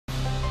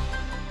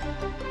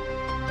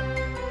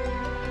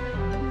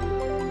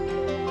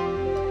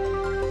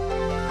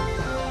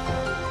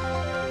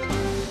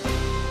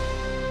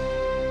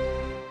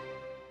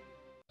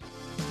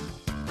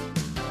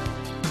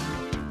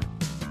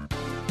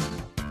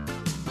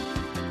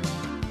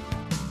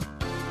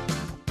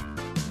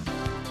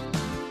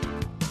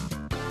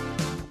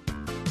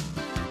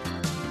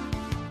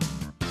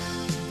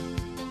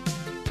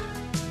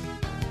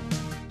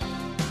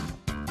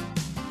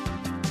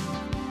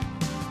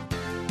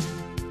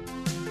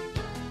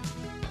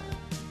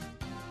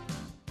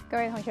各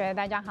位同学，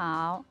大家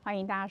好，欢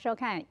迎大家收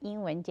看英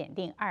文检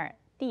定2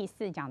第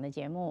4讲的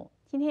节目。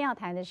今天要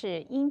谈的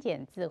是英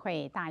检字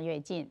汇大跃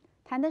进，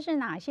谈的是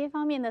哪些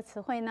方面的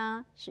词汇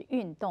呢？是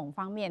运动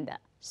方面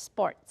的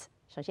sports。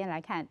首先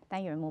来看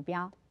单元目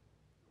标。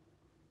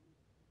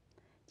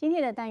今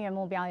天的单元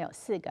目标有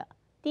4个，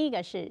第一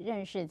个是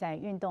认识在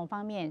运动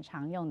方面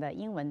常用的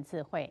英文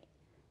字汇，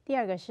第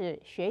二个是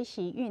学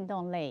习运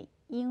动类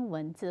英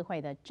文字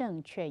汇的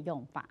正确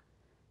用法。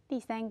第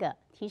3个，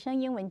提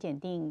升英文检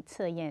定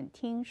测验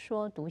听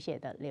说读写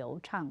的流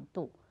畅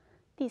度。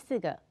第4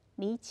个，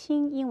厘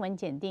清英文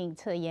检定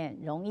测验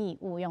容易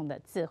误用的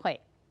字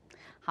汇。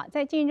好，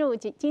在进入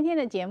今天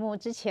的节目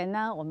之前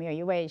呢，我们有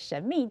一位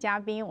神秘嘉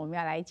宾，我们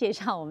要来介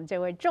绍我们这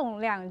位重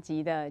量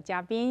级的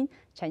嘉宾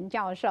陈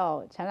教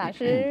授、陈老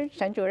师、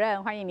陈主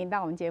任，欢迎您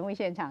到我们节目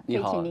现场。可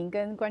以请您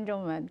跟观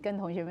众们、跟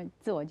同学们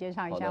自我介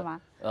绍一下吗？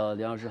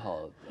梁老师好，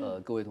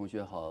各位同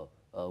学好。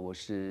我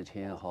是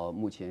陈彦豪，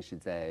目前是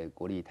在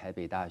国立台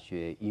北大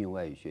学应用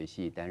外语学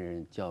系担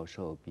任教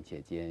授，并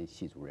且兼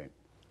系主任。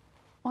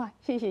哇，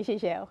谢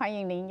谢，欢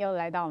迎您又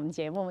来到我们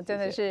节目，真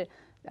的是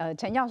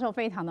陈教授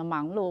非常的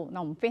忙碌，那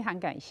我们非常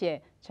感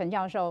谢陈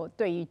教授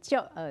对于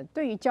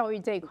教育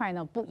这一块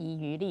呢不遗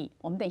余力。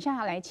我们等一下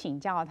要来请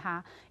教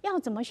他要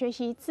怎么学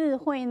习字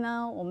汇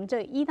呢？我们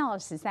这1到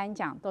13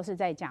讲都是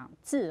在讲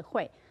字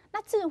汇。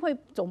那字汇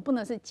总不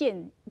能是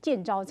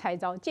见招拆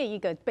招，见一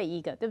个背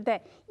一个，对不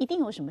对？一定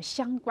有什么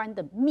相关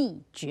的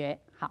秘诀。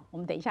好，我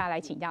们等一下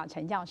来请教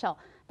陈教授。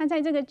那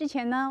在这个之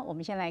前呢，我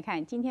们先来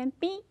看今天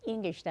B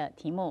English 的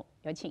题目，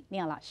有请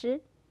聂老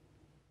师。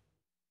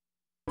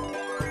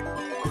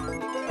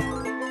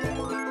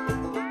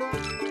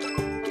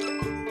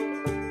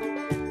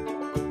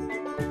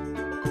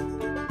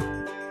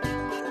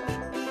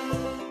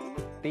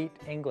Beat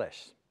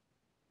English，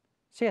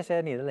 谢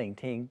谢你的聆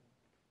听。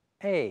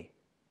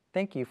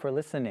A.Thank you for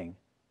listening.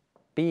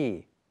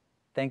 B.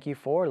 Thank you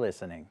for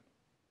listening.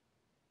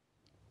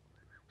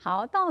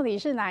 好，到底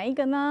是哪一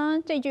个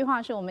呢？这句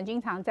话是我们经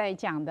常在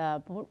讲的，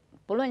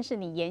不论是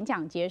你演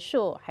讲结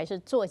束，还是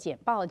做简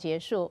报结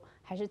束，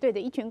还是对着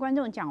一群观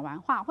众讲完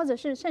话，或者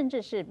是甚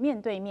至是面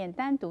对面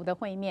单独的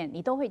会面，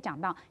你都会讲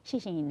到谢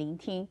谢你聆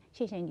听，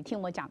谢谢你听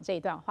我讲这一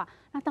段话。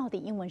那到底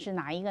英文是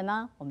哪一个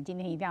呢？我们今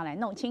天一定要来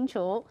弄清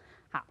楚。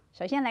好，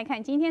首先来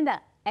看今天的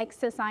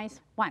Exercise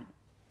 1，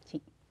 请。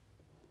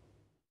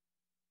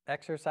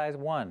Exercise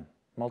 1,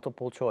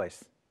 multiple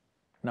choice.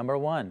 Number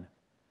 1,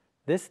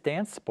 this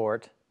dance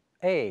sport,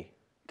 A.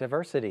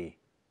 Diversity,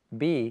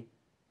 B.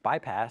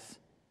 Bypass,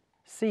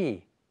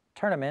 C.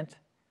 Tournament,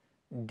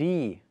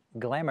 D.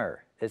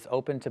 Glamour, is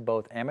open to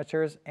both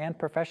amateurs and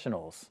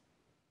professionals.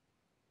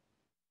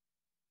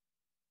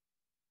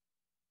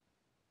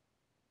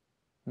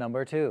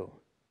 Number 2,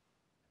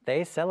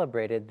 they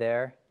celebrated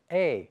their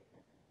A.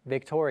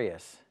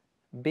 Victorious,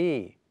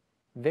 B.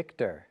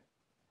 Victor,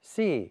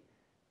 C.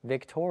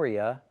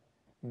 Victoria,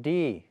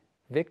 D.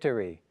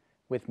 Victory,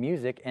 with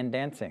music and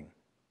dancing.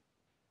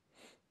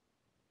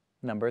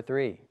 Number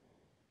 3,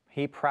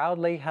 he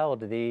proudly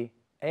held the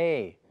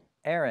A.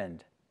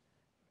 Errand,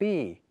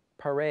 B.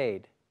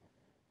 Parade,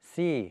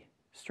 C.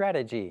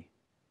 Strategy,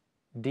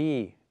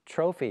 D.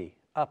 Trophy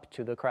up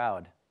to the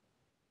crowd.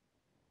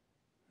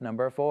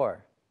 Number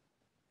 4,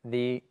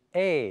 the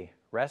A.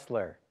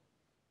 Wrestler,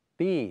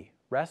 B.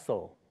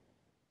 Wrestle,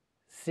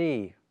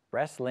 C.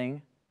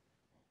 Wrestling,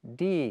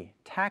 D.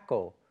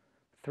 Tackle,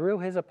 threw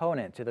his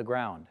opponent to the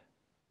ground.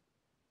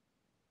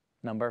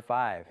 Number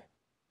 5,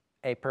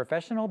 a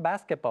professional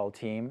basketball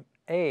team,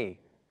 A.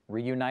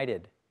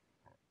 Reunited,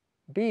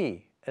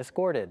 B.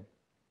 Escorted,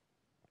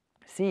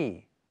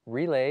 C.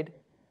 Relayed,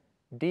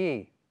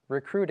 D.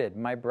 Recruited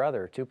my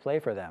brother to play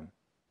for them.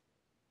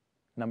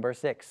 Number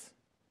 6,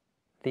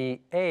 the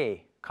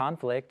A.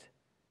 Conflict,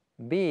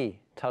 B.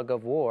 Tug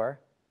of war,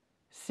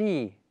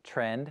 C.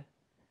 Trend,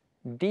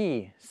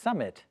 D.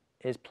 Summit,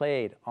 is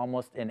played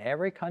almost in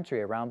every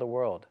country around the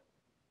world.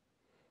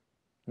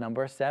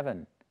 Number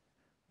 7,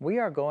 we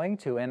are going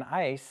to an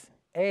ice,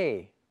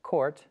 A.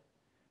 Court,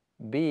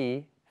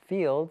 B.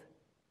 Field,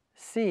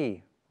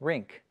 C.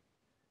 Rink,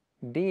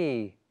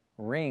 D.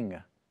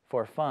 Ring,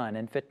 for fun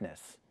and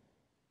fitness.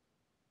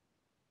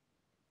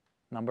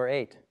 Number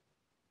 8,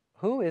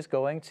 who is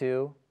going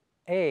to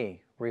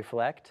A.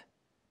 Reflect,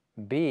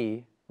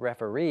 B.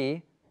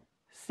 Referee,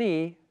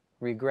 C.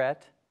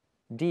 Regret,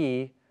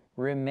 D.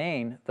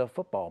 Remain the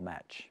football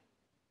match.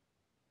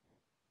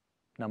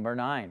 Number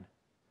 9,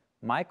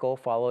 Michael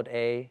followed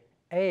A.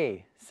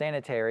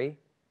 Sanitary,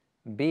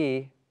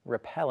 B.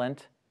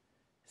 Repellent,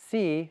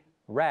 C.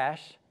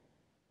 Rash,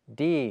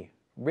 D.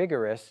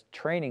 Rigorous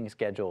training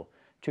schedule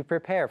to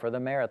prepare for the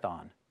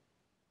marathon.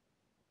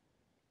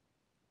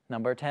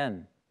 Number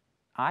 10,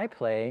 I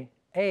play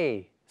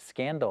A.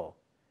 Scandal,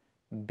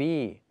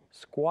 B.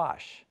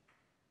 Squash,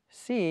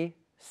 C.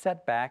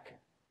 Setback,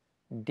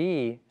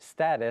 D.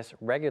 Status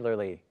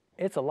regularly.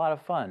 It's a lot of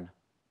fun.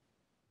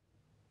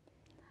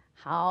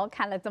 好，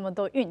看了这么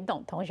多运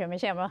动，同学们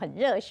现在有没有很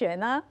热血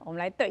呢？我们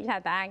来对一下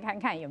答案，看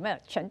看有没有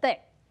全对。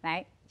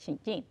来，请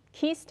进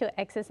Keys to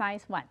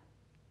Exercise 1。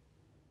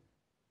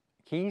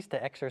Keys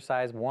to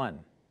exercise 1.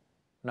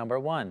 Number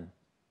 1.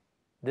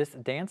 This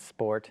dance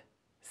sport,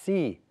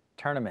 C,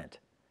 tournament,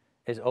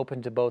 is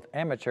open to both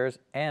amateurs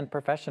and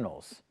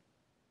professionals.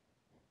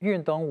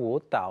 运动舞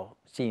蹈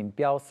锦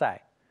标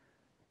赛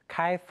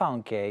开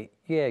放给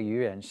业余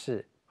人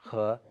士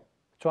和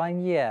专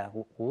业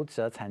舞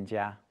者参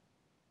加。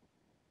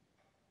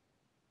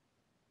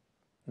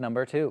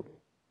Number 2.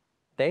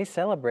 They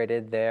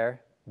celebrated their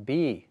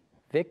B,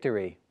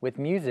 victory, with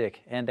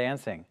music and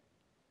dancing.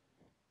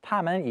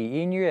 他们以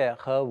音乐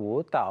和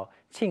舞蹈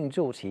庆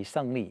祝其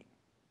胜利。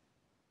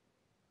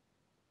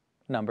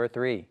Number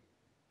 3.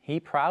 He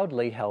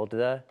proudly held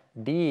the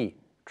D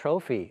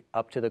trophy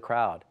up to the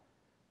crowd.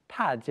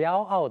 他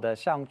骄傲地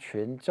向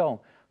群众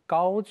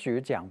高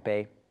举奖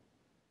杯。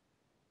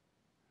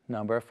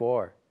Number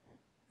 4.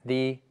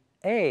 The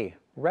A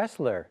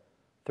wrestler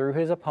threw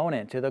his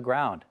opponent to the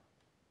ground.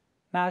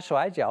 那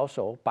摔跤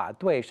手把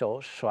对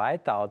手摔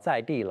倒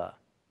在地了。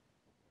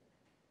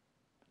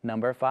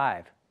Number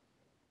 5.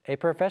 A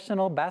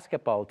professional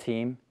basketball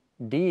team,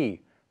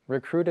 D,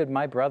 recruited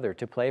my brother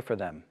to play for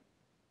them.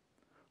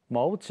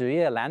 某职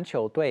业篮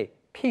球队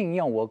聘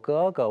用我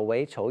哥哥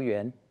为球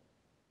员。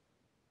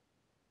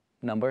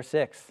Number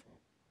 6.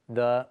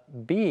 The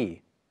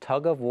B,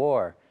 tug of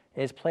war,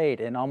 is played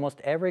in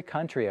almost every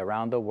country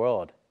around the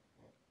world.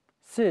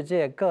 世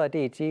界各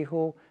地几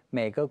乎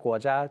每个国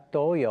家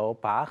都有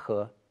拔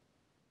河。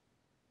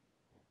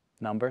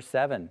Number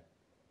 7.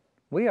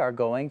 We are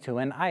going to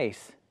an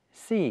ice,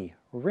 C,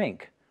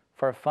 rink,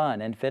 for fun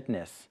and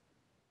fitness.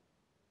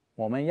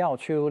 我们要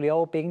去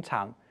溜冰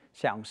场，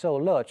享受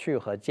乐趣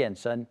和健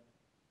身。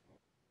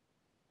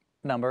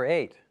Number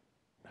 8.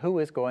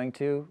 Who is going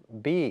to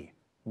B,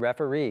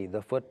 referee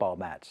the football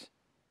match?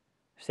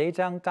 谁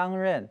将担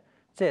任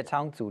这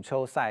场足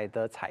球赛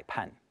的裁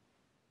判？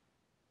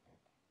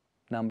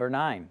 Number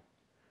 9.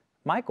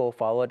 Michael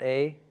followed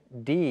a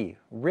D,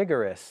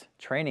 rigorous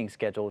training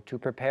schedule to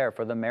prepare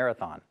for the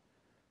marathon.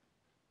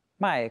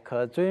 迈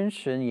克遵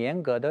循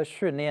严格的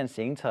训练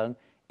行程，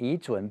以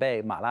准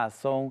备马拉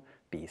松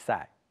比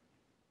赛。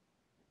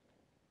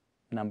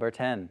Number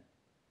 10.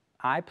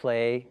 I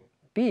play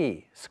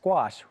B,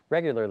 squash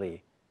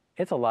regularly.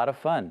 It's a lot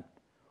of fun.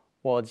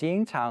 我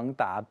经常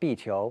打壁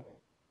球，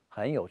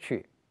很有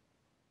趣。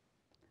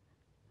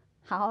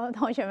好，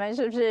同学们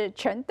是不是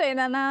全对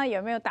了呢？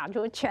有没有打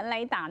出全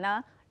垒打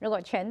呢？如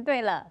果全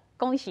对了，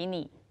恭喜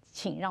你，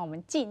请让我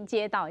们进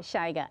阶到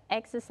下一个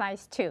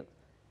Exercise 2，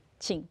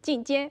请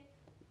进阶。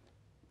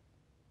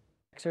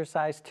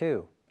Exercise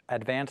 2,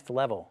 advanced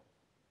level.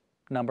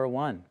 Number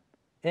 1.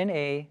 In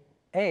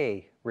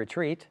A,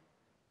 retreat,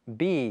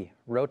 B,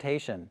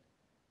 rotation,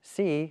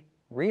 C,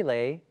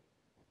 relay,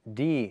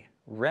 D,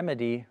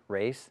 remedy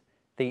race,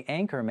 the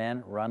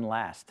anchormen run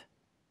last.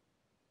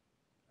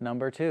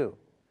 Number 2.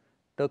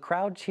 The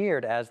crowd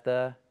cheered as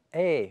the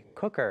A,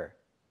 cooker,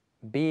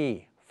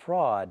 B,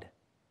 fraud,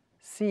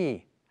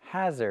 C,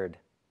 hazard,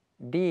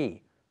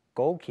 D,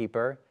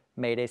 goalkeeper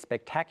made a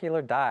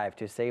spectacular dive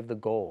to save the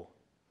goal.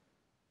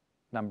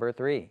 Number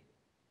 3.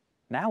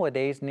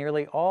 Nowadays,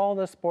 nearly all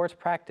the sports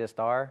practiced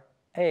are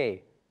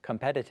A,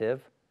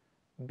 competitive,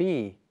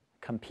 B,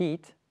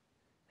 compete,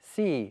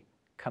 C,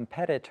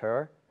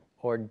 competitor,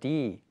 or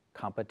D,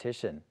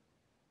 competition.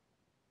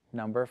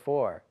 Number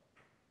 4.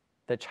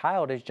 The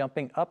child is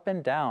jumping up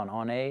and down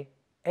on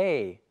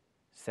a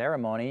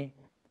ceremony,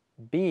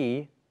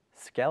 B,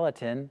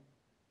 skeleton,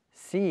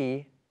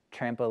 C,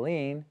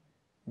 trampoline,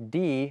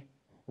 D,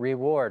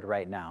 reward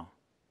right now.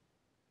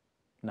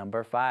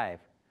 Number 5.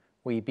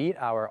 We beat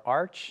our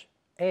arch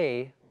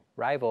A,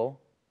 rival,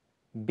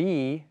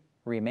 B,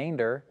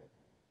 remainder,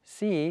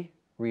 C,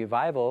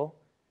 revival,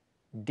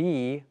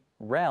 D,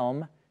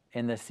 realm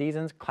in the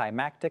season's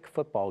climactic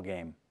football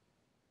game.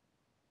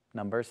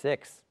 Number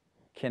 6.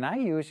 Can I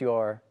use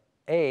your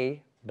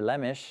A,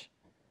 blemish,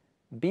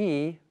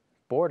 B,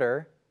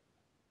 border,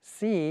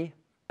 C,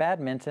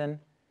 badminton,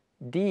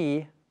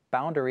 D,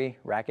 boundary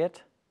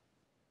racket?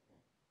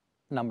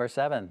 Number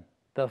 7.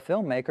 The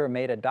filmmaker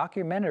made a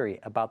documentary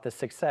about the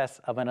success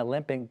of an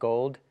Olympic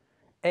gold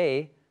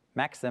A,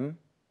 maxim,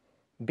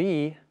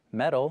 B,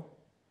 medal,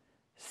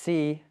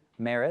 C,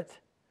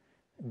 merit,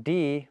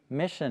 D,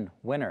 mission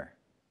winner.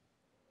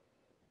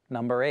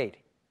 Number 8.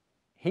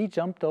 He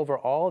jumped over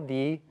all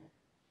the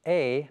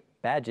A,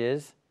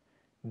 badges,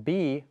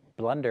 B,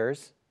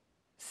 blunders,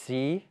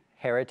 C,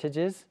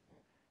 heritages,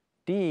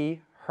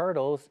 D,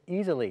 hurdles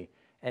easily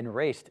and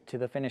raced to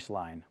the finish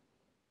line.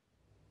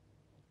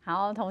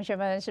 好，同学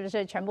们是不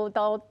是全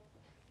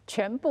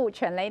部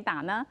全垒打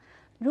呢？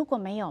如果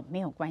没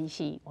有关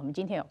系，我们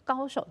今天有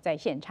高手在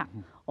现场，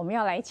我们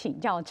要来请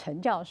教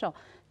陈教授。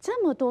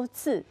这么多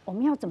字，我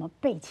们要怎么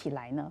背起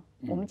来呢？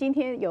我们今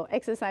天有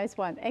Exercise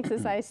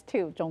 1、Exercise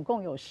 2，总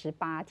共有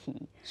18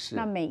题。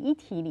那每一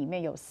题里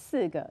面有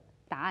4个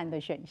答案的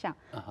选项，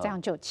这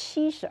样就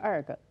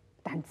72个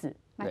单字。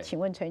那请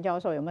问陈教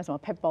授有没有什么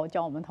pebble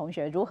教我们同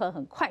学如何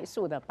很快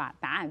速的把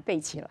答案背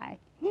起来？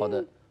好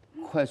的。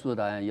快速的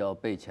答案要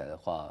背起来的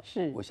话，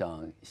是我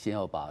想先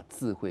要把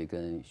智慧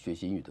跟学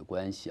习英语的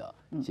关系啊，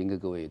先跟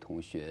各位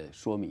同学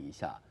说明一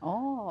下。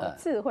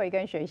智慧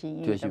跟学习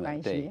英语的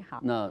关对，系。好，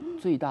那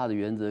最大的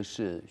原则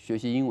是学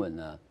习英文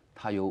呢，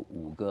它有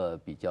5个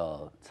比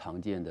较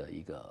常见的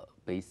一个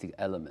basic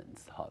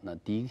elements。好，那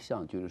第一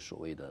项就是所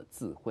谓的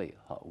智慧，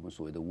好，我们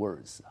所谓的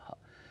words。好。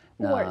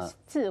words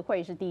智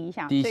慧是第一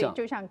项，所以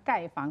就像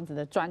盖房子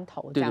的砖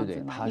头这样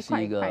子嘛，它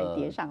是一块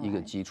叠上来，一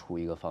个基础，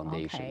一个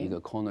foundation， 一个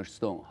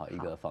cornerstone， 好，一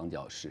个房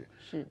角石。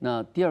是。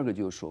那第二个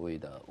就是所谓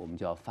的我们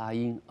叫发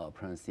音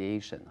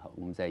pronunciation， 好，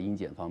我们在英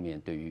检方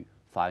面对于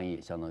发音也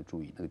相当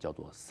注意，那个叫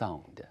做 sound，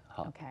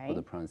 好，或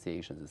者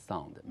pronunciation 是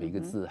sound， 每个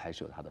字还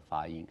是有它的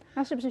发音。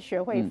那是不是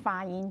学会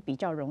发音比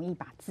较容易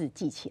把字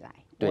记起来？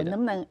我能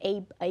不能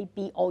A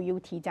B O U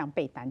T 这样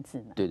背单字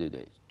呢？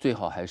对，最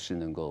好还是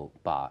能够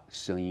把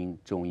声音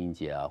重音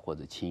节啊或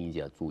者轻音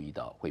节注意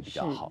到会比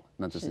较好。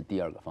那这是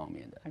第2个方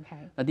面的。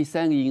那第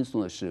3个因素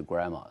呢是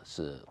grammar，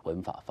 是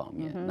文法方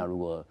面。那如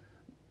果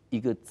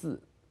一个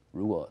字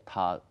如果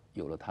它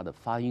有了它的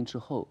发音之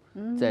后，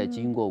再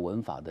经过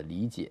文法的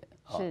理解，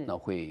那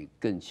会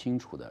更清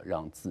楚的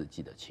让字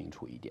记得清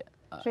楚一点。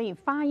所以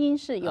发音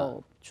是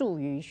有助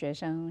于学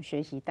生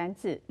学习单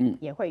字，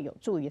也会有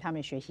助于他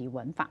们学习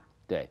文法。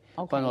对，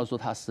换句话说，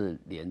它是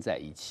连在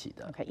一起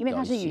的。因为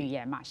它是语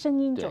言嘛，声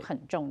音就很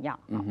重要。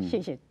谢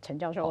谢陈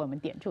教授为我们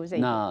点出这一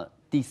点。那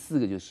第4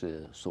个就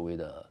是所谓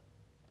的，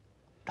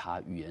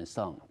它语言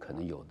上可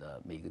能有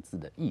的每个字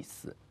的意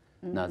思。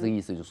那这个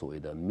意思就是所谓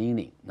的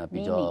meaning。那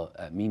比较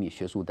meaning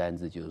学术单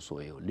字就是所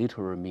谓有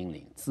literal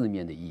meaning 字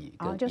面的意义，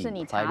就是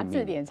你查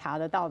字典查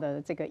得到的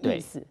这个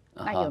意思。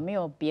那有没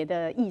有别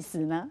的意思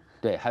呢？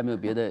对，还有没有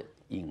别的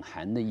隐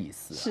含的意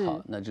思？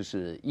好，那就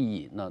是意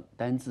义。那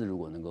单字如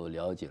果能够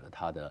了解了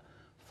它的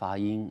发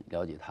音，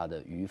了解它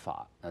的语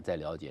法，那再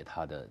了解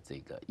它的这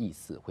个意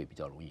思，会比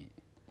较容易。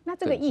那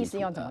这个意思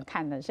要怎么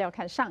看呢？是要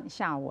看上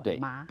下文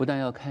吗？不但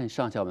要看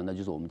上下文，那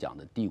就是我们讲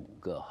的第5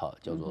个哈，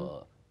叫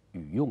做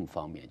语用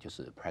方面，就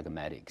是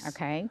pragmatics。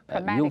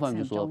语用方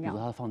面就是说，比如说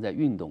它放在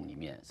运动里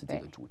面是这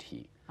个主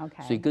题。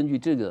所以根据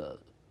这个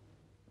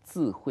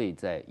智慧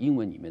在英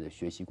文里面的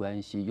学习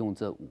关系，用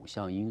这5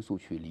项因素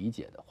去理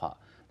解的话，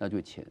那就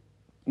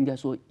应该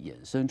说衍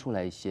生出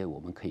来一些我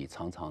们可以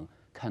常常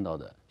看到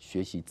的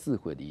学习智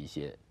慧的一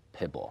些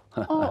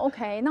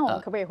pebble。OK， 那我们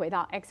可不可以回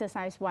到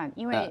Exercise 1？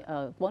 因为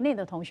国内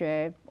的同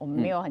学我们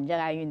没有很热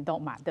爱运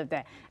动嘛，对不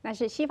对？但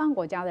是西方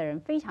国家的人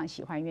非常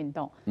喜欢运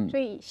动，所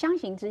以相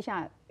形之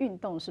下，运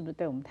动是不是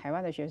对我们台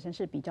湾的学生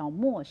是比较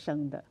陌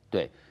生的？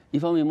对，一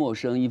方面陌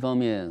生，一方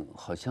面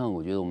好像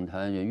我觉得我们台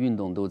湾人运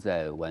动都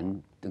在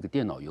玩那个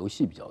电脑游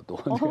戏比较多。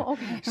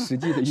OK， 实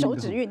际的运动，手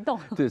指运动，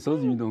对，手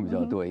指运动比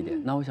较多一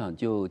点。那我想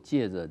就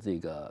借着这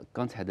个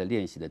刚才的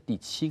练习的第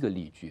7个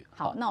例句。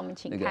好，那我们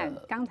请看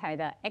刚才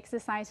的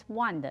Exercise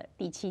 1的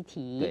第7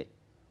题。对，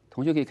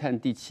同学可以看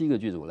第7个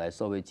句子，我来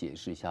稍微解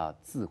释一下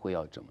智慧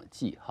要怎么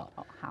记哈。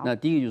好，那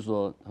第一个就是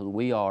说，他说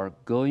We are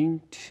going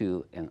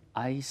to an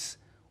ice。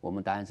我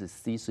们答案是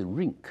C， 是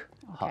rink。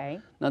好，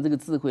那这个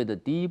智慧的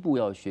第一步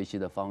要学习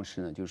的方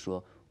式呢，就是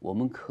说我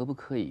们可不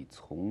可以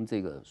从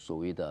这个所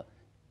谓的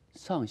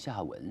上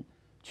下文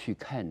去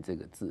看这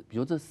个字？比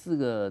如这4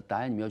个答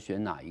案你们要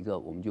选哪一个，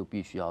我们就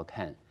必须要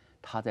看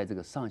它在这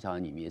个上下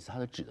文里面它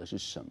的指的是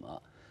什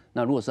么。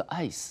那如果是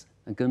ice，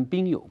 那跟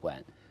冰有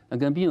关，那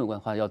跟冰有关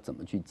的话要怎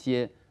么去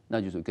接？那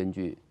就是根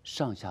据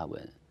上下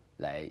文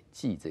来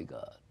记这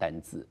个单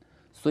字。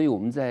所以我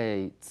们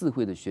在智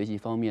慧的学习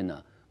方面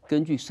呢，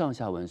根据上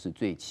下文是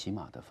最起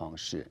码的方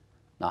式。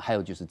那还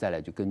有就是再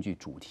来就根据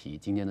主题，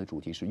今天的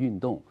主题是运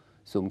动，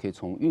所以我们可以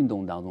从运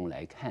动当中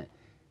来看，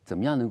怎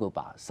么样能够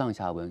把上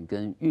下文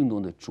跟运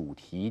动的主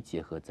题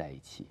结合在一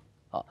起。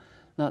好，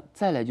那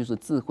再来就是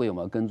字汇，我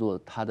们要跟着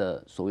它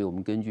的所谓我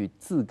们根据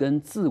字根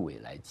字尾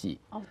来记。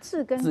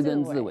字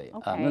根字尾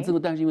啊，那这个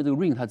但是因为这个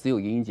ring 它只有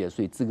一个音节，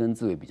所以字根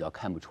字尾比较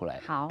看不出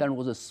来。好，但如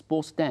果是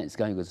sports dance，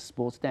 刚刚有个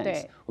sports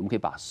dance， 我们可以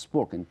把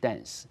sport 跟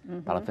dance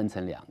把它分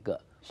成2个，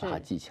把它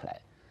记起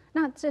来。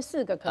那这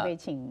4个可不可以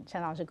请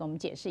陈老师给我们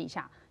解释一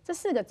下？这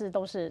4个字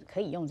都是可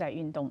以用在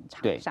运动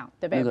场上，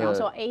对不对？比方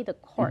说 A 的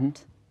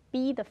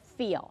court，B 的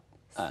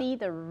field，C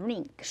的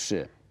rink，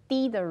 是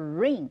D 的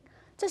ring，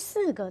 这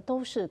4个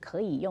都是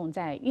可以用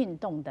在运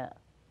动的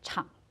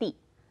场地。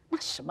那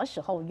什么时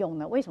候用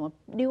呢？为什么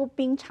溜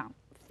冰场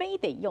非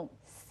得用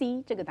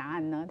C 这个答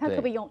案呢？它可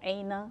不可以用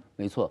A 呢？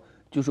没错。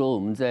就说我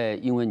们在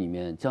英文里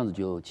面这样子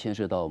就牵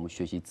涉到我们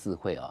学习智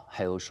慧啊，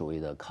还有所谓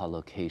的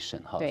collocation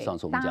哈，上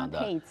次我们讲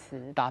的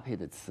搭配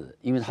的词，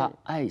因为它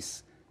ice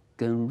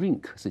跟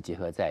rink 是结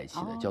合在一起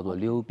的，叫做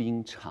溜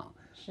冰场。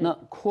那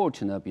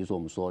court 呢，比如说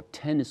我们说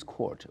tennis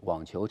court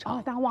网球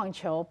场，打网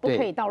球不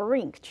可以到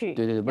rink 去，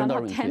对，不能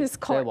到 rink 去。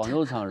在网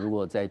球场如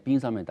果在冰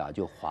上面打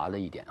就滑了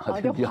一点，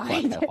就滑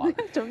一点，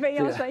准备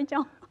要摔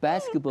跤。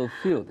basketball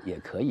field 也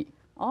可以。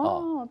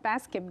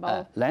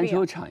basketball， 篮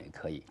球场也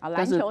可以。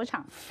篮球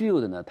场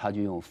field 呢，它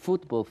就用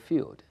football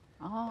field，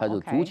 它就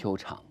足球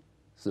场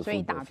是 football field。所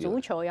以打足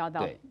球要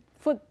到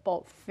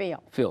football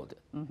field。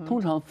通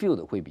常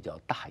field 会比较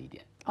大一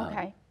点，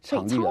 OK，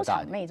场地比较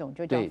大那种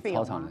就叫 field 对，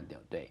操场的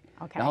对。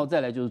OK，然后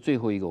再来就是最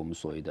后一个我们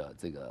所谓的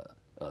这个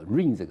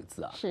ring 这个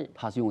字啊，是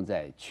它是用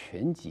在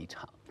拳击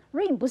场。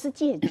ring 不是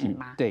戒指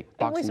吗？对，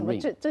为什么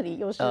这里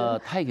又是？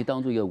它也可以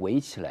当做一个围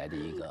起来的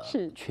一个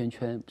圈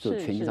圈，就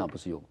拳击场不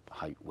是有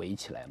它围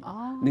起来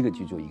嘛？那个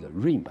就一个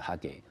ring 把它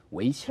给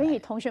围起来。所以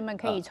同学们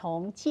可以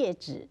从戒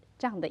指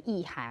这样的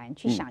意涵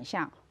去想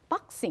象。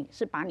Boxing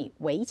是把你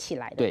围起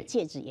来的，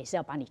戒指也是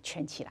要把你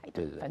圈起来的。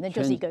对，反正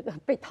就是一个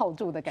被套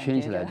住的感觉。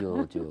圈起来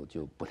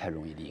就不太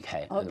容易离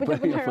开，不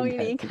太容易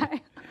离开。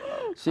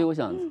所以我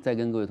想再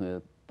跟各位同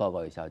学报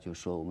告一下，就是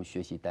说我们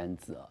学习单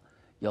字啊，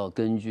要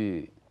根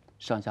据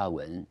上下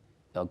文，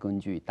要根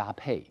据搭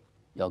配，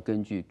要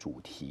根据主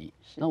题。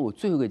那我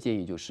最后一个建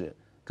议就是，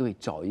各位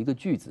找一个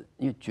句子，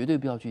因为绝对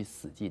不要去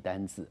死记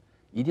单字，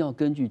一定要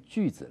根据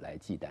句子来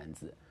记单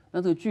字。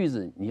那这个句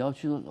子你要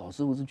去说，老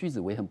师，我这句子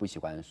我也很不喜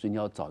欢，所以你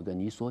要找一个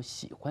你所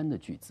喜欢的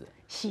句子。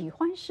喜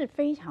欢是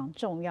非常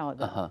重要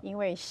的，因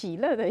为喜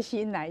乐的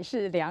心乃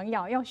是良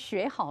药。要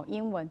学好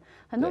英文，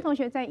很多同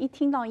学在一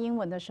听到英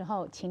文的时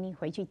候，请你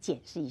回去检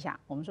视一下。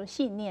我们说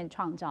信念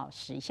创造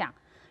实相，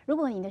如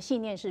果你的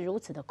信念是如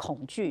此的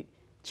恐惧、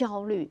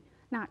焦虑，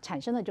那产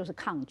生的就是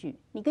抗拒，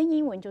你跟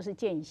英文就是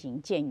渐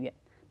行渐远。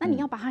那你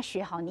要把它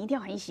学好，你一定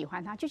要很喜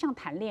欢它，就像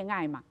谈恋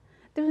爱嘛。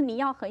就是你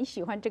要很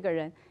喜欢这个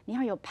人，你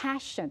要有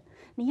passion，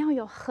 你要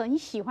有很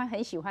喜欢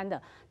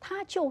的，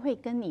他就会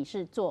跟你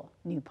是做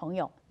女朋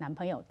友、男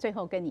朋友，最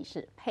后跟你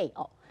是配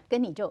偶，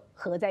跟你就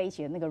合在一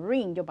起的那个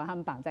ring 就把他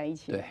们绑在一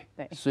起。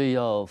对，所以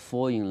要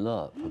fall in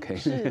love，OK？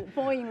是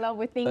fall in love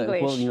with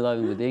English。fall in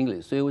love with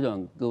English。所以我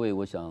想各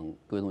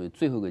位同学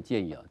最后一个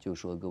建议啊，就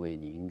是说各位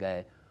你应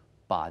该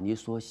把你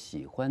所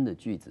喜欢的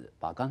句子，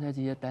把刚才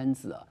这些单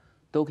字啊。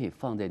都可以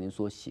放在你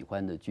所喜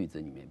欢的句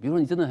子里面。比如说，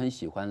你真的很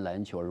喜欢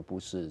篮球，而不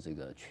是这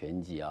个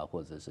拳击啊，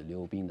或者是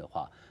溜冰的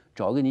话，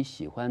找个你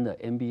喜欢的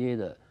NBA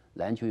的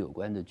篮球有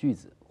关的句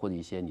子，或者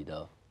一些你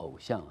的偶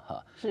像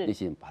那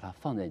些把它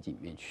放在里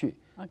面去。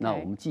那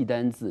我们记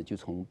单字就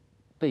从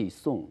背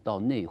诵到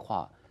内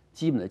化，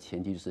基本的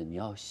前提就是你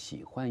要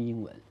喜欢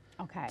英文。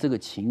这个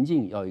情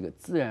境要一个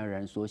自然而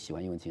然所喜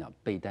欢英文情况，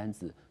背单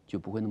字就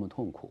不会那么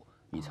痛苦。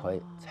你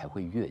才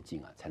会跃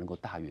进啊，才能够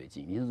大跃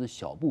进。你就是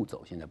小步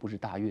走，现在不是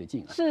大跃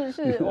进啊。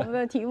是，我们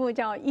的题目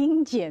叫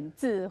英检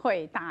智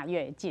慧大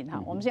跃进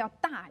哈，我们是要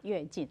大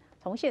跃进，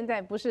从现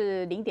在不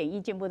是0.1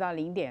进步到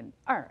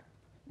0.2，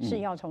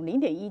是要从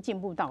0.1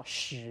进步到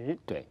10。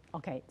对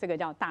 ，OK， 这个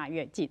叫大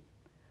跃进。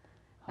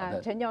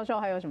陈教授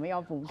还有什么要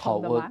补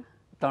充的吗？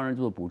当然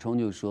做补充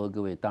就是说，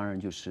各位当然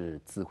就是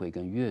智慧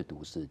跟阅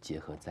读是结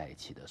合在一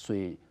起的，所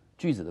以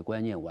句子的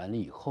观念完了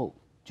以后。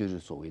就是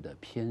所谓的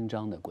篇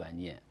章的观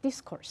念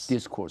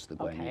 ，discourse 的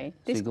观念。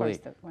所以各位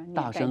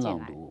大声朗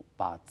读，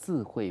把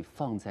智慧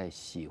放在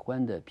喜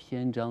欢的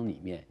篇章里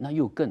面，那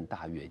又更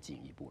大跃进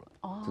一步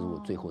了。这是我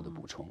最后的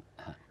补充。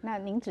那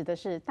您指的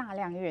是大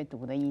量阅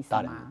读的意思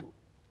吗？大量阅读，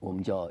我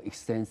们叫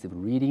extensive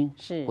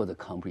reading， 或者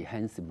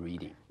comprehensive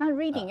reading。那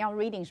reading 要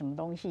reading 什么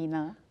东西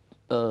呢？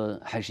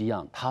还是一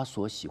样，他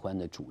所喜欢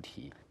的主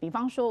题。比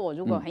方说，我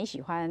如果很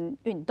喜欢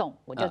运动，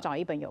我就找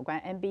一本有关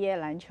NBA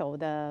篮球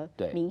的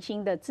明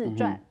星的自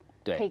传，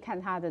可以看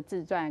他的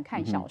自传，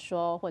看小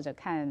说，或者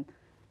看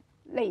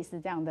类似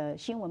这样的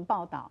新闻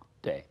报道。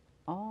对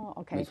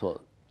，OK， 没错。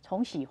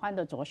从喜欢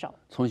的着手，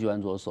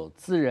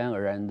自然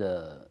而然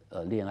的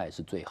恋爱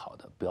是最好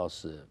的，不要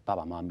是爸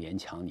爸妈妈勉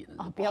强你的。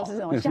不要是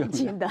这种相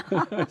亲的。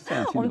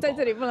我们在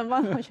这里不能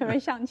帮同学们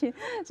相亲，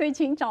所以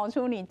请找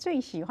出你最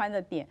喜欢的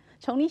点，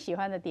从你喜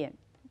欢的点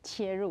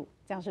切入，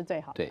这样是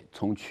最好的。对，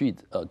从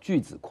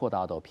句子扩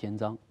大到篇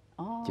章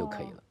就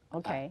可以了。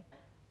OK，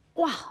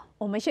 哇，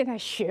我们现在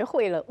学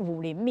会了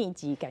武林秘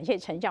籍，感谢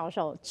陈教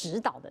授指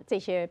导的这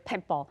些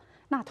pebble。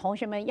那同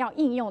学们要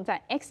应用在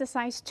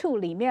Exercise 2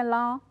里面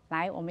咯。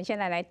来，我们现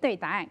在来对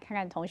答案，看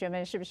看同学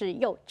们是不是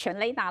又全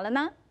雷打了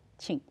呢？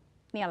请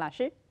聂老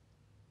师。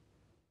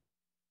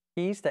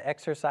Keys to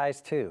Exercise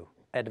 2,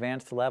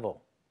 Advanced Level.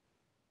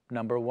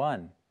 Number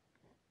 1.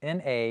 In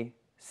a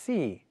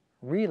C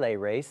relay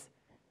race,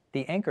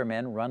 the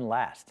anchormen run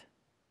last.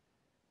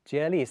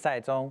 接力赛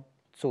中，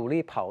主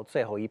力跑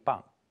最后一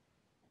棒。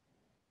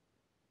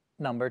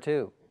Number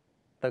 2.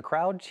 The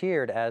crowd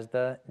cheered as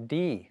the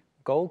D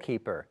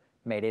goalkeeper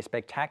made a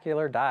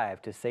spectacular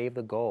dive to save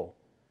the goal.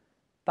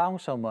 当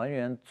守门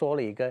员做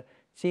了一个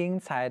精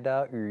彩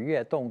的逾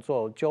越动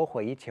作救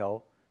回一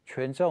球，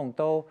群众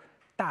都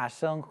大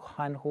声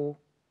欢呼。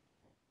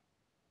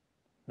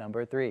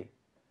Number 3.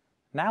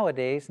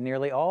 Nowadays,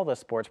 nearly all the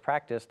sports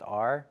practiced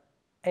are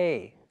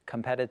A.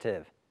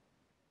 competitive.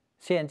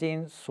 现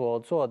今所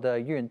做的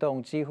运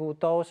动几乎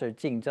都是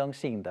竞争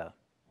性的。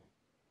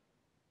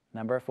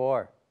Number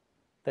 4.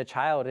 The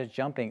child is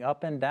jumping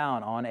up and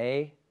down on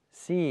a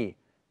C.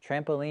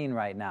 trampoline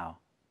right now.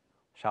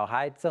 小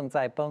孩正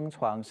在蹦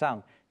床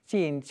上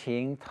尽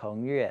情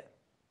腾跃。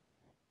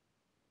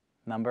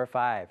Number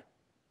 5.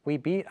 We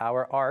beat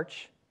our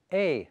arch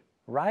A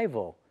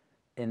rival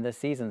in the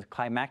season's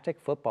climactic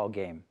football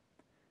game.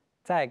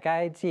 在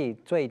该季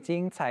最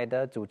精彩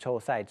的足球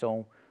赛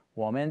中，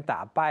我们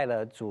打败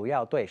了主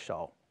要对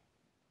手。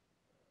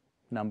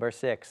Number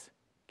 6.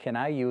 Can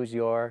I use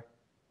your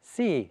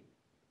C.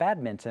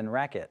 Badminton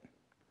racket?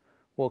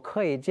 我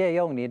可以借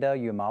用你的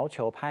羽毛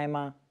球拍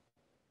吗？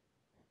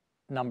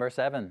 Number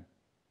 7.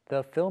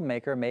 The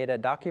filmmaker made a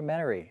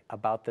documentary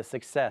about the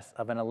success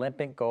of an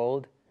Olympic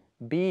gold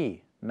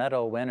B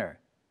medal winner.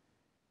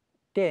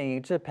 电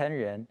影制片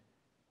人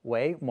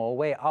为某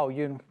位奥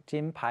运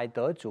金牌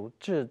得主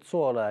制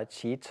作了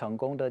其成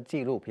功的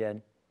纪录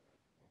片。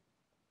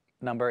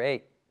Number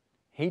 8.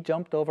 He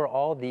jumped over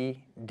all the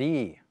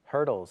D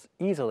hurdles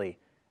easily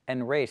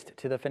and raced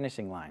to the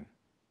finishing line.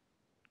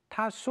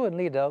 他顺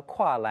利地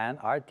跨栏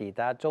而抵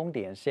达终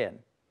点线。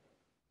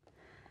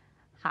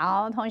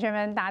好，同学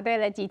们答对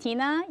了几题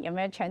呢？有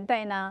没有全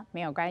对呢？没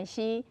有关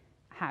系，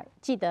好，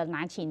记得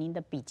拿起您的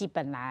笔记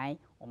本来，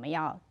我们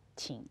要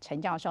请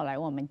陈教授来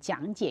为我们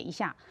讲解一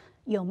下，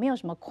有没有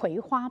什么葵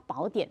花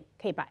宝典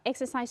可以把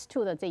Exercise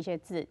 2的这些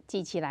字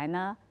记起来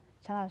呢？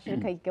陈老师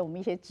可以给我们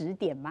一些指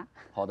点吗？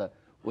好的，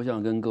我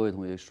想跟各位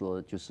同学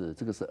说，就是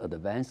这个是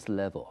advanced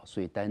level，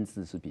 所以单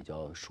字是比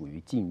较属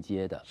于进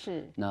阶的。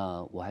是。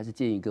那我还是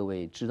建议各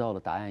位知道了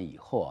答案以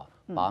后啊，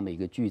把每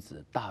个句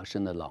子大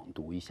声的朗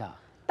读一下。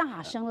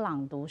大声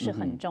朗读是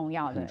很重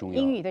要的。很重要。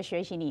英语的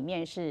学习里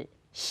面是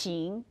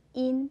形、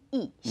音、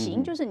义。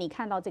形就是你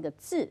看到这个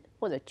字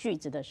或者句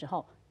子的时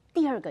候，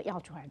第二个要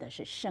出来的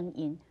是声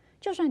音。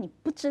就算你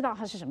不知道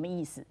它是什么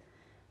意思，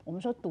我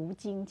们说读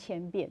经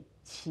千遍，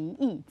其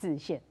义自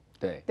现。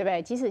对，对不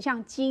对？即使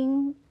像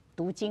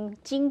读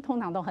经通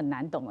常都很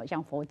难懂了，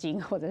像佛经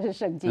或者是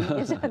圣经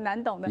也是很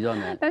难懂的，比较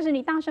难。但是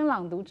你大声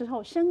朗读之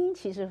后，声音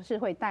其实是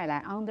会带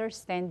来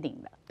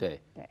understanding 的。对，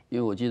因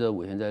为我记得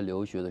我以前在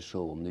留学的时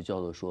候，我们就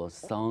叫做说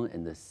sound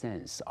and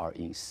sense are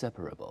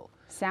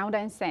inseparable。Sound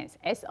and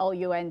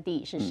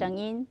sense，S-O-U-N-D 是声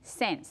音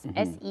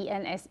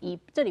，sense，S-E-N-S-E，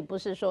这里不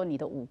是说你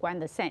的五官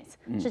的 sense，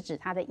是指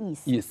它的意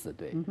思。意思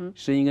对，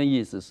声音跟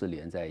意思是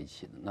连在一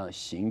起的。那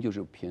形就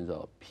是偏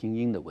照拼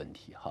音的问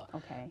题哈。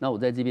OK， 那我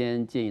在这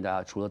边建议大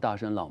家，除了大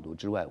声朗读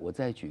之外，我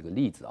再举个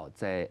例子啊，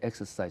在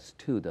Exercise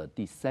 2的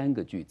第3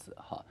个句子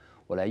哈，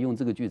我来用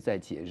这个句子再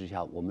解释一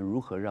下，我们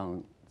如何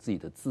让自己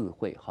的智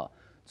慧哈，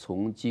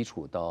从基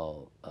础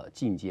到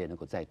进阶能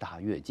够再大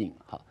跃进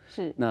哈。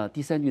是。那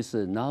第3句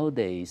是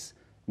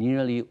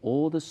Nowadays。Nearly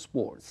all the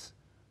sports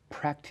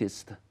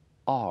practiced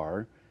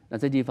are， 那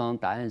这地方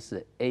答案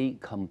是 A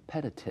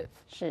competitive。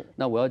是。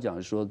那我要讲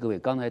的是说，各位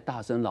刚才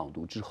大声朗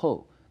读之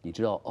后，你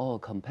知道哦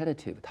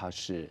competitive 它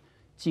是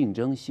竞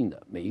争性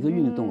的，每一个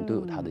运动都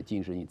有它的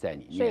竞争性在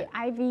里面。所以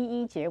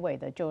IVE 结尾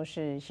的就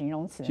是形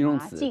容词，形容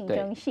词竞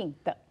争性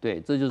的。对，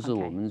这就是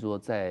我们说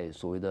在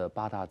所谓的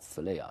8大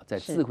词类啊，在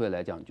智慧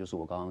来讲，就是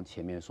我刚刚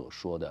前面所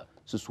说的，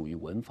是属于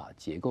文法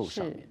结构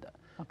上面的。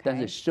但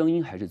是声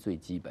音还是最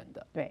基本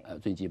的，对，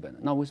最基本的。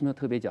那为什么要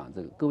特别讲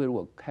这个？各位如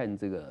果看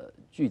这个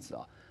句子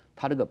啊，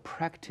它这个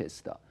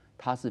practice 的，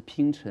它是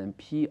拼成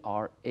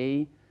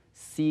P-R-A-C-T-I-S-E-D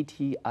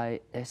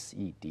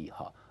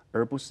哈，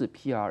而不是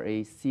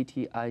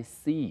P-R-A-C-T-I-C-E-D，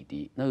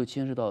 那又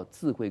牵涉到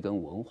智慧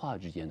跟文化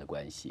之间的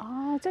关系。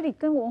哦，这里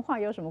跟文化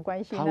有什么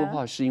关系呢？它文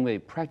化是因为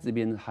practice 这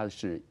边它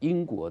是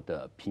英国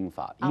的拼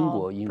法，英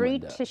国英文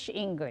的 British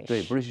English，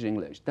 对 British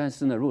English。但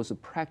是呢，如果是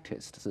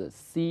practice 是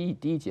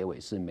C-E-D 结尾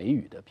是美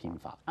语的拼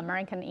法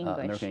American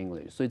English，American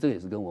English， 所以这个也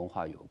是跟文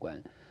化有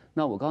关。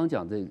那我刚刚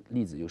讲这个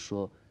例子就是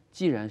说，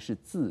既然是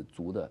字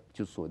族的，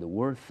就所谓的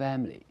word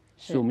family，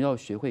 所以我们要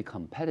学会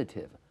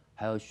competitive，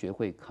 还要学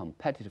会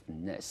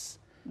competitiveness。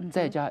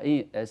再加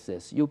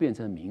NSS 又变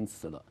成名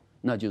词了，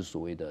那就是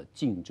所谓的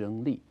竞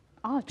争力。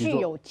哦，具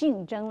有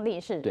竞争力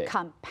是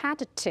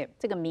competitive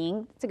这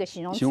个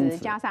形容词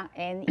加上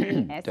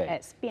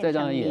NESS 变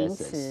成名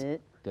词。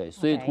对，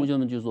所以同学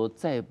们就是说，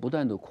在不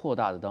断的扩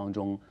大的当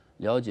中，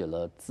了解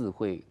了智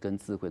慧跟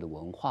智慧的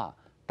文化，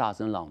大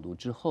声朗读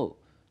之后，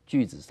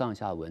句子上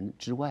下文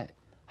之外，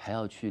还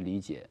要去理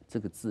解这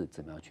个字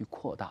怎么样去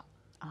扩大，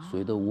所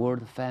谓的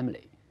word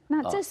family。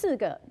那这4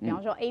个，比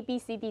方说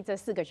A、B、C、D 这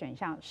4个选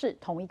项是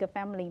同一个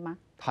family 吗？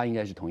它应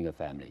该是同一个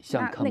family。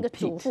像那个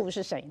主妇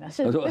是谁呢？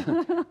是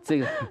这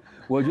个，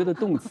我觉得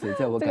动词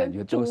在我感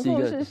觉都是一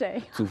个。主妇是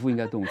谁？主妇应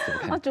该动词。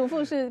啊，主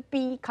妇是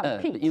B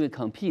compete。因为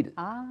compete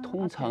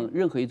通常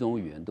任何一种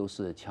语言都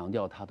是强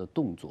调它的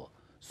动作。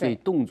所以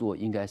动作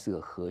应该是个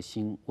核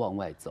心，往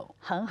外走。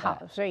很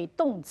好，所以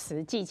动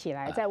词记起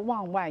来，再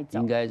往外走。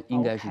应该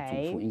是主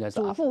妇，应该是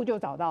主妇就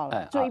找到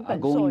了。追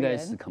本溯源。阿公应该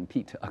是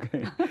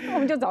compete，OK。我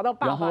们就找到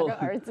爸爸跟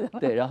儿子。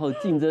对，然后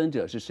竞争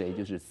者是谁？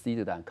就是 C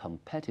的答案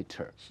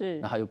competitor。是。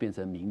那它又变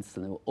成名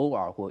词，那个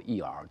OR 或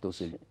ER 都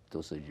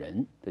是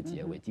人的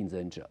结尾，竞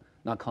争者。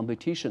那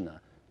competition 呢，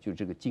就是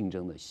这个竞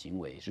争的行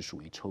为是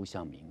属于抽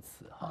象名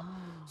词哈。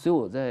所以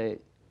我在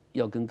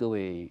要跟各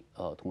位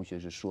同学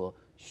是说。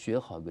学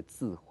好一个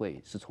智慧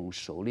是从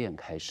熟练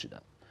开始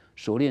的，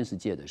熟练是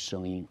借的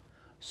声音，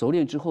熟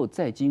练之后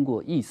再经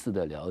过意思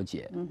的了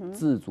解，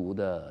字族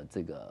的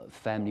这个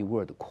family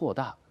word 扩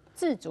大。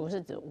字族是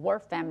指 word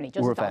family，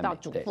 就是找到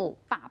主妇、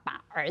爸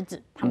爸、儿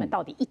子，他们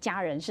到底一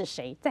家人是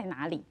谁，在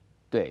哪里？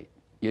对，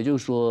也就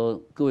是说，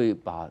各位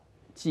把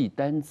记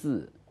单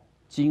字、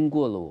经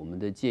过了我们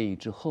的建议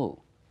之后，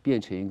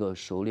变成一个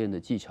熟练的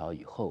技巧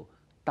以后，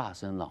大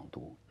声朗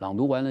读，朗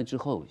读完了之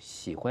后，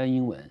喜欢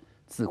英文，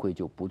智慧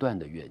就不断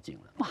的跃进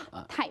了。哇，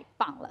太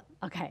棒了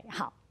 ！OK，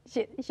 好，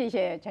谢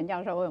谢陈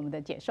教授为我们的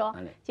解说。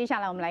接下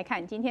来我们来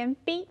看今天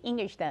B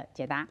English 的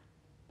解答。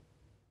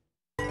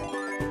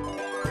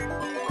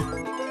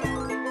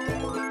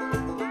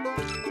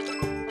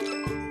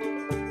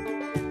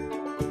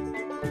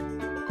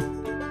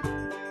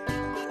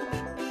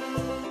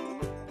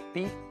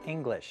B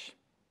English，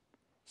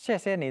 谢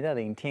谢你的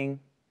聆听。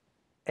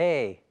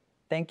A.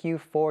 Thank you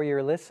for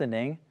your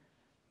listening.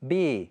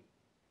 B.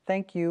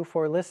 Thank you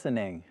for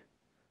listening.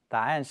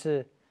 答案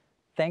是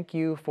Thank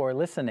you for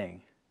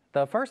listening.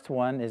 The first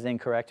one is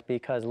incorrect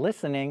because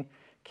listening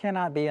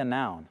cannot be a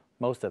noun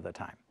most of the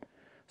time.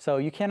 So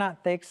you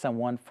cannot thank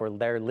someone for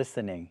their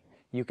listening.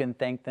 You can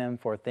thank them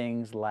for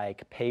things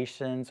like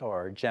patience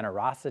or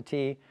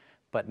generosity,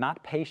 but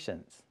not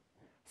patience.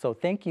 So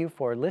thank you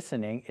for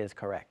listening is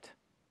correct.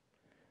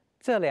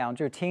 这两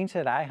句听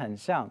起来很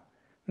像，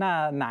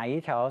那哪一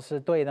条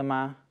是对的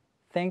吗？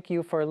 Thank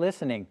you for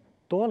listening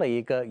多了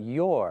一个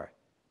your，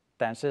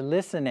 但是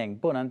listening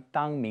不能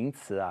当名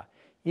词啊。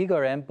一个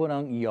人不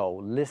能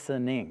有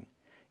listening，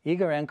 一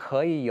个人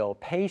可以有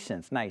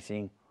patience 耐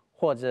心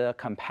或者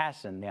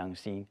compassion 良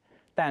心，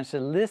但是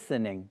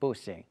listening 不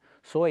行。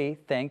所以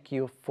Thank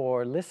you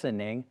for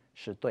listening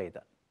是对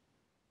的。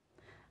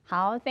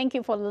好 ，Thank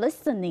you for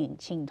listening，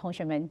 请同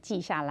学们记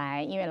下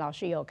来，因为老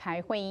师有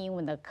开会英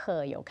文的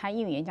课，有开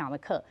英语演讲的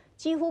课，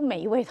几乎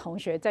每一位同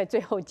学在最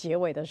后结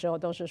尾的时候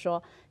都是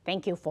说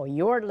Thank you for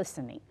your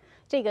listening。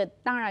这个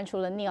当然除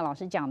了Neil老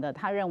师讲的，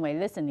他认为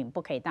listening 不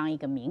可以当一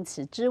个名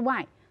词之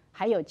外，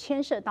还有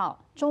牵涉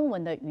到中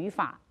文的语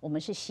法，我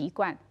们是习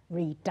惯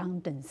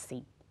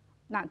redundancy。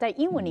那在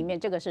英文里面，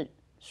这个是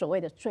所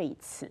谓的赘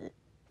词。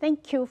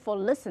Thank you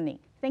for listening.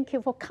 Thank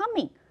you for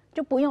coming.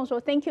 就不用说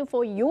Thank you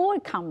for your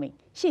coming，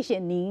 谢谢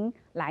您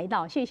来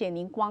到，谢谢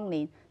您光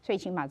临，所以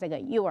请把这个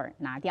your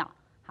拿掉。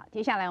好，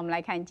接下来我们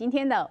来看今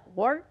天的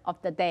Word of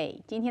the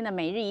Day， 今天的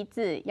每日一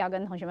字要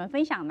跟同学们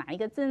分享哪一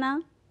个字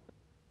呢？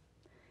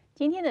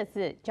今天的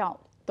字叫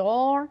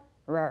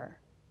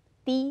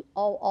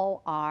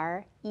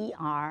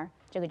Doorer，D-O-O-R-E-R，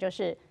 这个就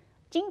是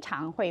经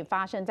常会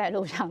发生在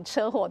路上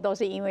车祸，都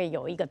是因为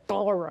有一个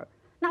Doorer。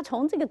那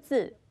从这个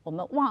字，我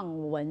们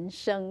望文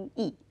生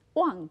义。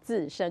望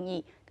字生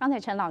义，刚才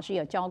陈老师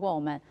有教过我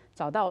们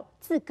找到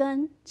字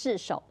根、字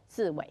首、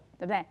字尾，对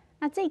不对？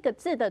那这个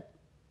字的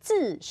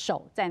字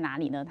首在哪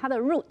里呢？它的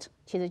root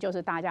其实就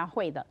是大家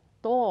会的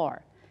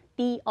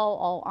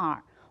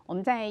door，D-O-O-R。我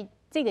们在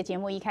这个节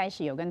目一开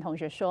始有跟同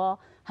学说，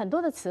很多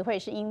的词汇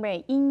是因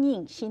为因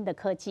应新的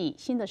科技、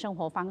新的生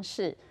活方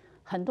式，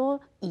很多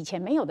以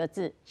前没有的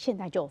字现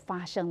在就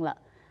发生了。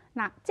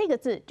那这个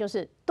字就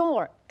是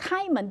door，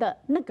 开门的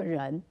那个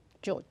人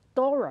就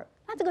door。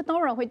那这个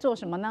door 会做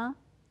什么呢？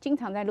经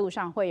常在路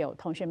上会有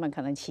同学们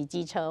可能骑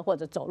机车或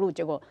者走路，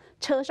结果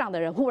车上的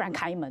人忽然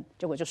开门，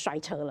结果就摔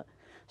车了。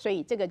所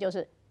以这个就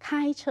是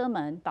开车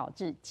门导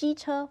致机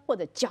车或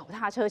者脚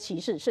踏车骑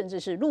士，甚至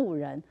是路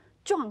人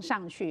撞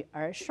上去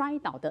而摔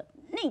倒的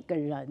那个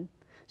人。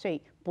所以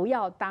不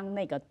要当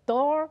那个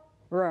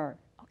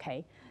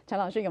door。OK， 陈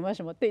老师有没有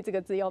什么对这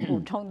个字要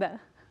补充的？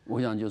我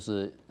想就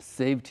是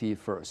safety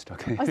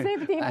first，OK，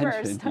 safety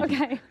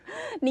first，OK，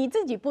 你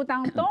自己不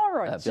当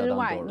Dora 之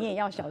外，你也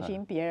要小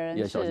心别人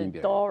是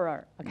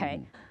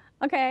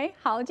Dora，OK，OK，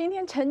 好，今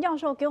天陈教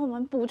授给我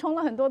们补充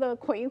了很多的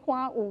葵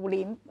花武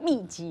林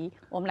秘籍，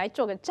我们来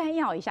做个摘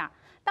要一下。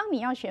当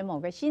你要学某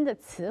个新的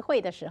词汇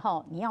的时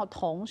候，你要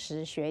同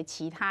时学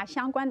其他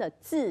相关的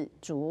字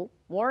族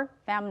word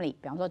family，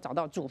 比方说找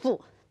到祖父、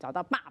找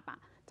到爸爸、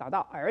找到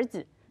儿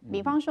子。比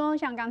方说，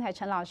像刚才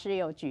陈老师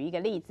有举一个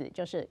例子，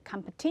就是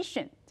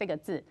competition 这个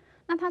字，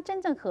那它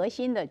真正核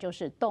心的就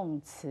是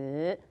动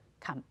词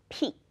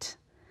compete。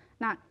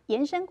那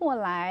延伸过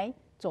来，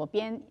左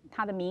边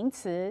它的名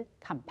词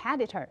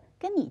competitor，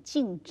 跟你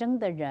竞争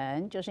的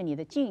人就是你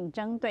的竞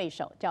争对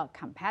手，叫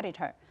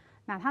competitor。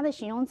那它的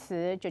形容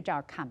词就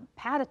叫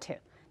competitive。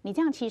你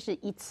这样其实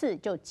一次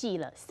就记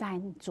了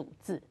3组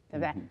字，对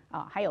不对？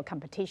还有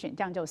competition，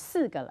 这样就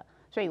4个了。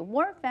所以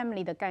word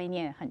family 的概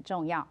念很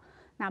重要。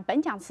那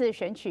本讲次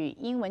选取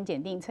英文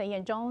检定测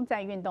验中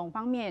在运动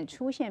方面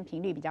出现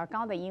频率比较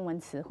高的英文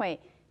词汇，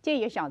借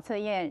由小测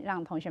验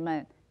让同学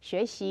们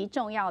学习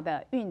重要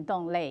的运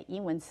动类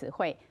英文词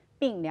汇，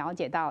并了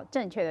解到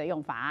正确的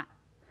用法。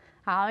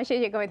好，谢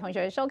谢各位同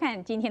学收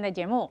看今天的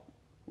节目。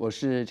我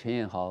是陈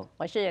彦豪，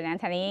我是梁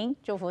彩玲，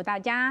祝福大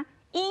家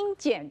英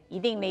检一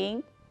定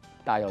灵，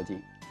大要进，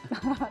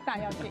大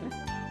要进。